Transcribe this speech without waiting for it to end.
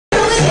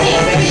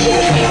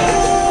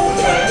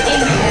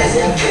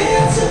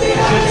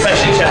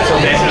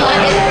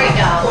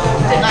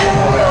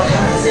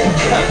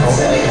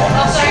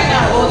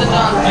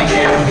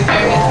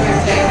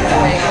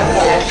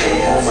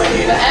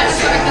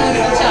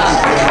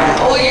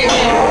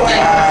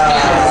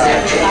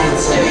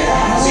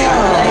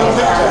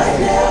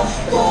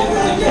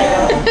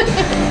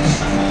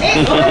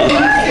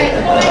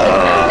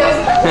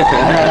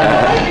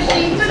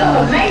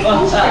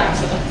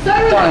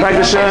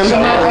Dankeschön.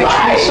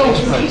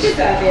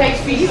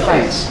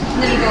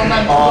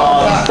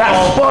 That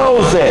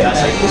spoils it.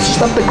 Let's just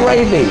have the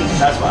gravy.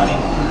 That's funny.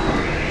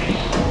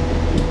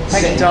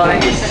 Thank you,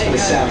 darling.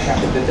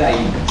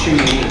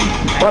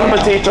 Buon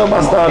appetito,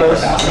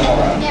 bastardos.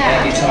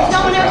 Yeah. No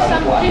one else.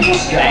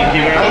 Thank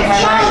you very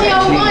much. Charlie,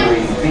 old wine.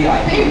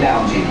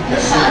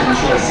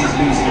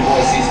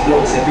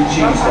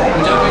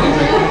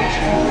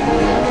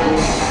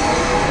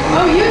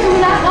 Oh, you were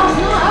doing that last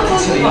night. I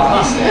wasn't. I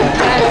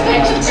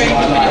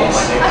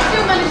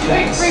still managed to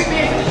drink 3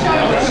 beers at the show.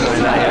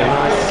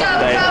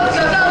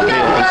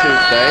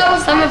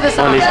 Some of us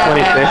On his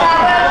 25th.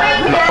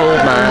 I'm an old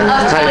man.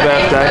 Happy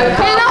birthday.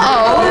 You're not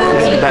old.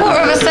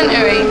 Quarter of a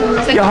century.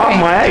 You're half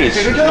my age.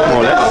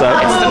 More or less, so.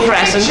 It's the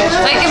present.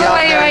 Don't give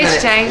away your age,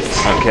 James.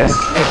 Okay.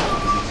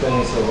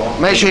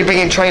 Make sure you bring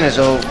in trainers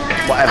or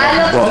whatever.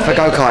 What, for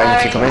go-karting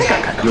if you come in?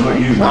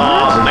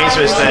 Mine's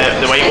was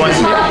the white one.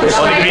 Or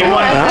the green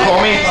one.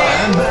 Tommy.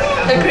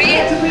 The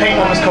green? Pink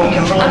one was called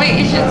Control. I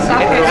think you should stop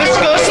it.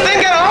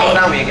 Disgusting, get off!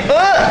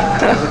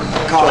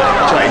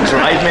 Try and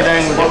drive me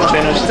down with the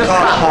trainers.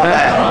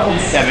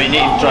 Yeah, but you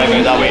need to drive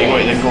out that way to go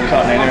to the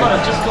go-kart anyway.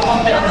 Just go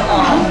one bit on the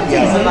arm.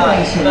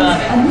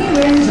 A new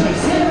range of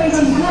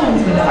accelerating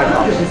plans with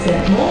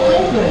 100% more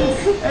headroom.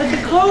 It's a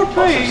cold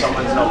breeze.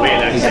 Someone's not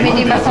waiting. Can we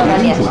do my song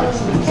on yet?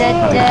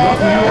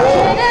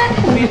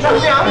 Will you drop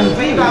me off? No,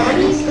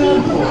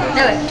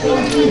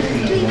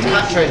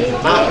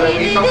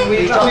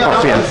 it.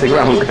 Coffee and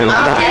cigarette going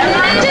like that.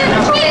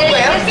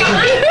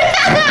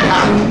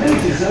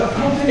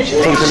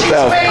 Think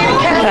himself.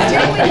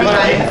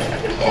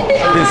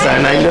 Didn't say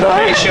a name, did I?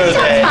 Pretty sure the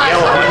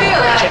yellow one.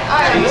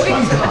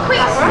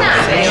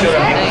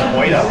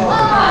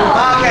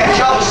 Okay,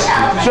 shots.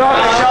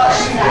 Shots!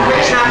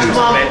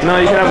 No,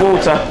 you can have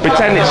water.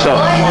 Pretend it's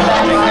shots.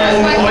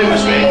 Boy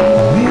was me.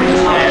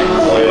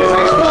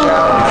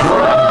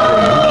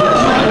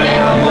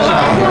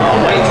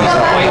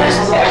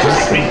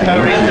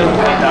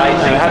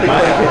 Happy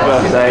 25th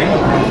birthday.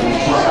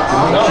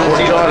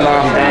 Enjoy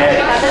life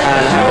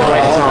and have a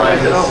great time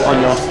on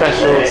your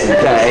special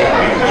day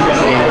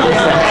in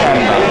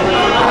September.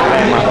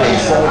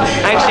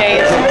 Thanks,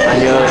 James. And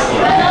you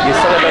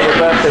celebrate your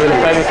birthday with a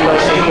famous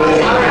person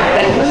called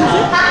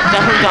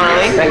Declan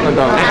Donnelly. Declan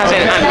Donnelly. Has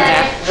an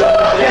actor.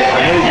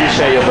 And who do you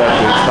share your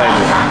birthday with?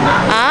 Famous.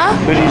 Huh?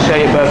 Who do you share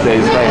your birthday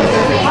with? Famous.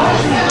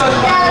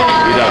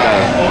 You don't know.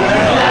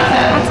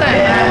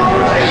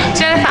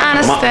 Jennifer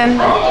Aniston.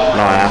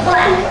 Liar.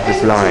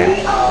 Just lying.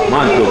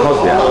 Mine's Bill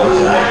Cosby,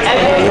 actually.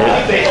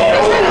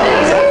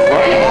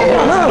 What?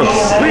 No,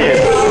 it's weird.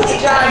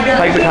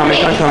 Thanks for coming.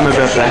 Thanks for coming on my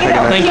birthday.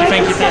 Thank you,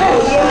 thank you, thank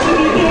you.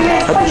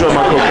 Hope you enjoy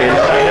my cooking.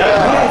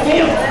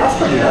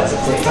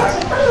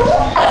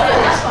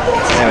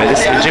 Anyway,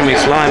 this is Jimmy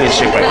flying in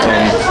Shipwrecked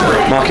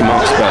on Marky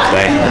Mark's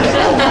birthday.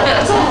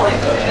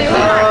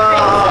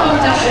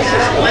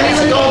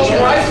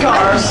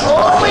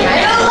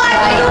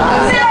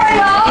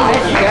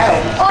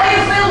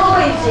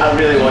 I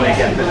really want to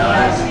get the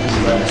knives.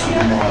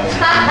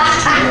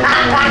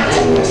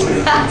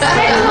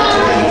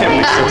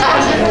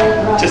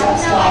 Just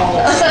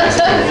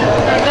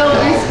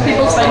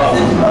People's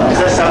faces. is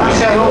that something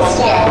settled?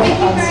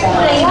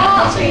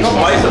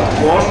 Why is it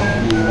warm?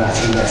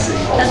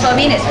 That's what I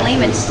mean, it's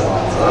flaming.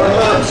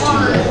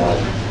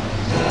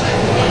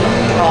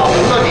 Oh,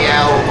 bloody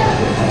hell.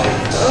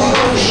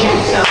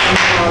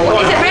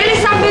 Is it really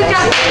Sambuca?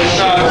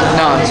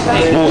 No.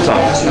 Water.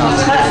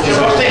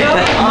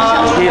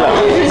 Tequila.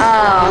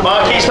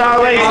 Marky, Sound,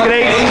 great.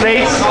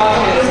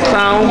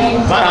 Sound,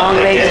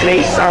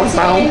 great.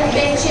 Sound.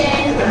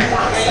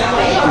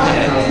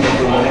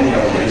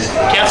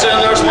 Cancer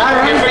and there's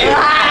one here for you.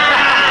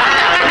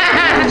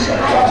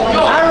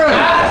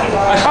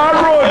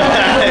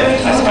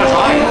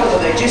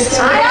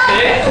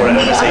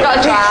 I've got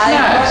a drive.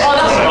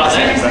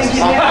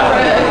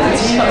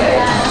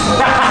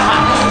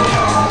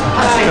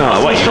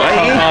 Oh, what, you got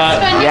 80?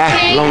 Yeah,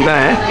 long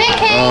day, eh?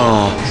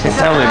 Oh,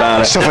 tell me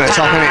about it. Stuff at the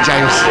top, isn't it,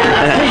 James?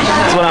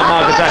 It's what that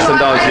Michael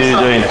Jackson dance you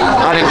were doing.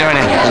 I didn't do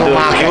any. It was all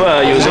market. You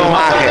were It was all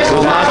market. It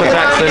was Michael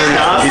Jackson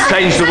and you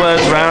changed the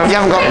words around. You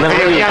haven't got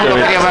any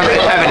evidence,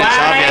 have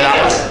you,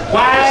 that?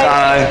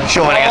 So,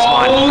 surely it's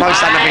mine. Don't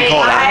stand up and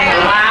call that.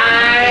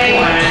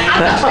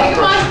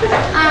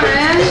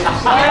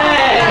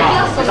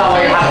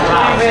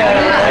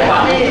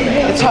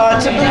 It's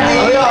hard to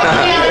believe.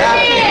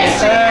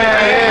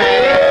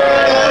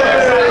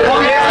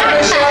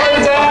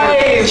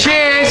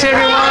 Cheers,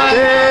 everyone!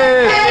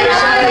 Cheers!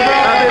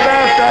 Happy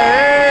birthday!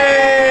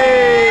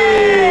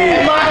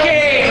 Hey!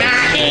 Marky!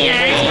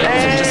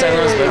 Just say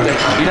last birthday.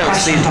 You don't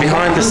actually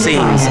behind the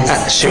scenes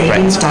at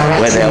Shipwrecked,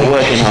 where they are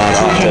working hard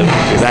after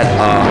we've had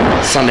our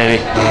Sunday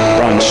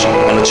brunch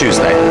on a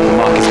Tuesday, for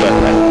Marky's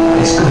birthday.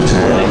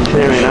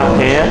 Clearing up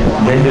here,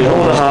 they're doing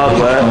all the hard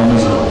work.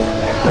 So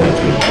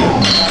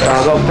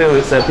I've got to feel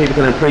it so people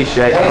can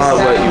appreciate the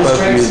hard work you both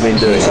of you have been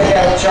doing. Check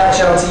out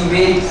Channel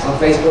TV on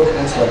Facebook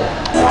and Twitter.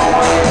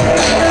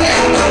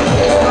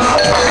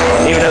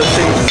 Even though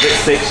Sing's a bit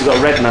sick, she's got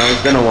a red nose,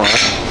 don't know why.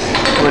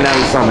 Coming down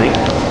with something.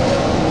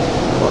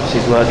 What,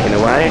 she's working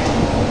away.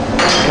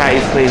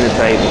 Katie's cleaning the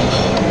table.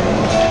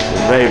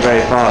 Very,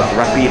 very fast,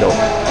 rapido.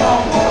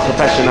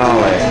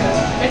 Professionale.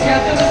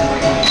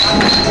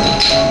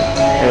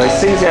 Anyway,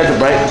 Susie has a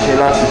break, but she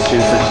likes his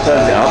shoes, so she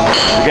turns it up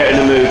to get in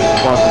the mood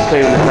whilst she's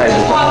cleaning the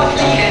table.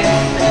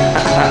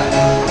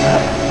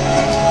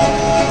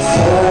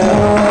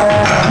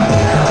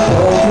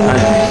 And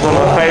it's one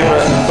of my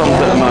favourite songs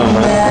at the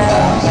moment.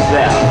 She's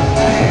there.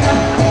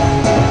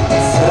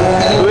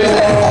 Who is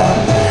it?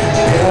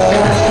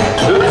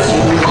 Who?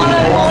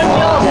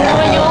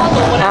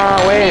 Ah,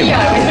 wait.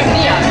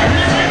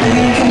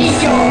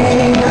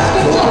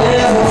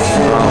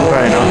 Oh,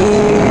 very nice.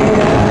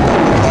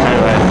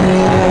 Anyway,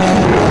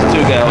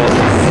 two girls.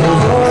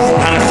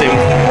 Hannah Sim,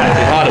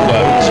 hard at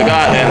work. She'll go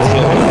out there and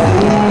explore.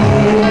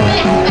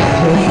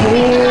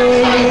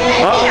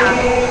 Oh,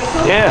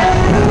 yeah.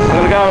 I'm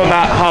going to go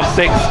about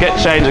 6:30, get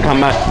changed and come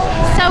back.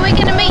 So we're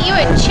going to meet you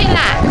at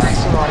Chillax.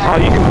 Oh,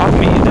 you can, I'll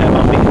meet you there,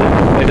 I'll meet you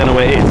there. They don't know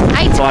where it is.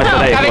 8 o'clock.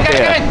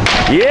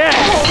 Yes!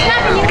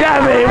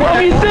 Gabby, what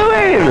are you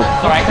doing?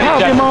 Sorry, How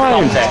do you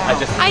mind?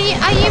 Are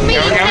you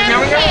meeting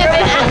them here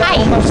then at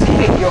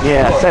 8?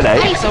 Yeah, I said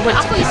 8. 8?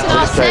 I thought you said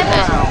half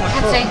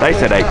 7. They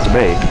said 8 to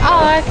me.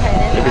 Oh, okay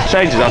then. If it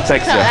changes, I'll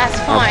text you. That's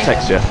I'll fine.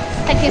 text you.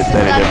 Taking some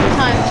any loads of difference.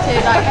 time to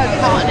like go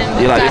karting and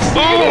You like this?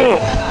 go.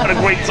 Oh, what a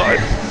great time.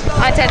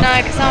 I don't know,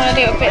 because I'm a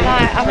little bit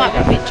like, I might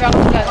be a bit drunk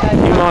and go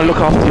You might look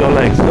after your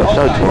legs. You've got a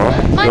show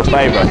tomorrow. Your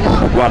favourite.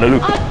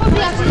 Guadalupe. I'd probably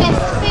have to get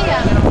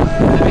Sophia.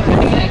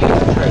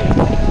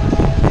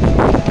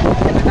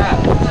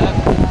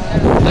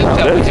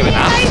 Good. See you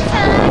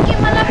later. You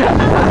my lovely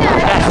mum.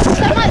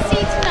 So I might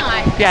see you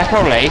tonight. Yeah,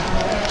 probably.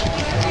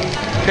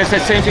 Because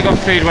as soon as you've got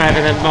food,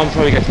 whatever, then Mum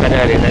probably goes to bed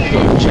early and then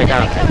you'll check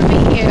out. Come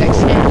meet you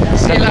actually.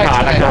 See you later.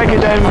 Thank you,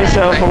 Dave,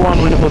 myself, for one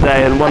wonderful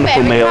day and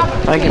wonderful meal.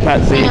 Thank you,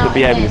 Patsy, for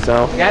behaving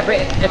yourself. Yeah,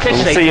 but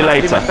officially, We'll see you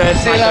it's later. my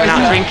first night going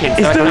out drinking,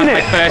 He's so doing it's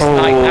it. my first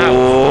night out.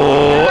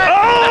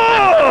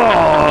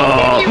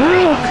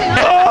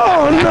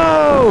 Oh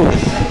no!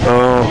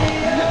 Oh,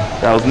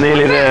 that was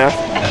nearly there.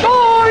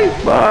 Bye!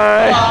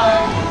 Bye!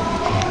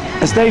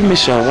 As Dave and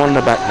Michelle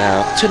wander back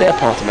now to their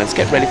apartments,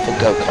 get ready for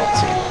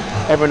go-karting.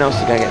 Everyone else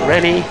is going to get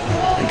ready,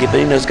 and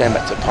Gabino's going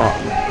back to the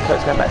apartment.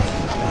 Kurt's going back to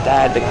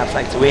Dad, they're going to have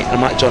something to eat, and I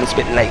might join us a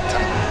bit later.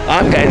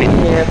 I'm getting in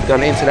here,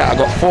 going into that. I've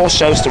got 4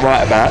 shows to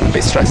write about, a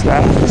bit stressed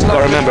out, so I've got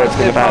to remember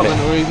everything about it.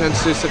 Were you going to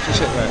do stuff for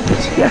Shipwrecked?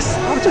 Yes,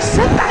 I just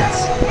said that.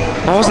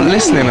 I wasn't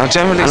listening. I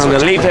generally. And I'm going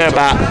to leave here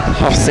about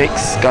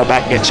 6:30, go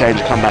back, get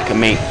changed, come back and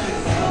meet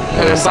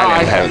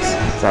Sally and parents.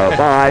 So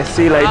bye,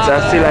 see you later,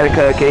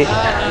 Kirky.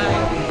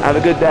 Have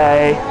a good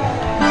day.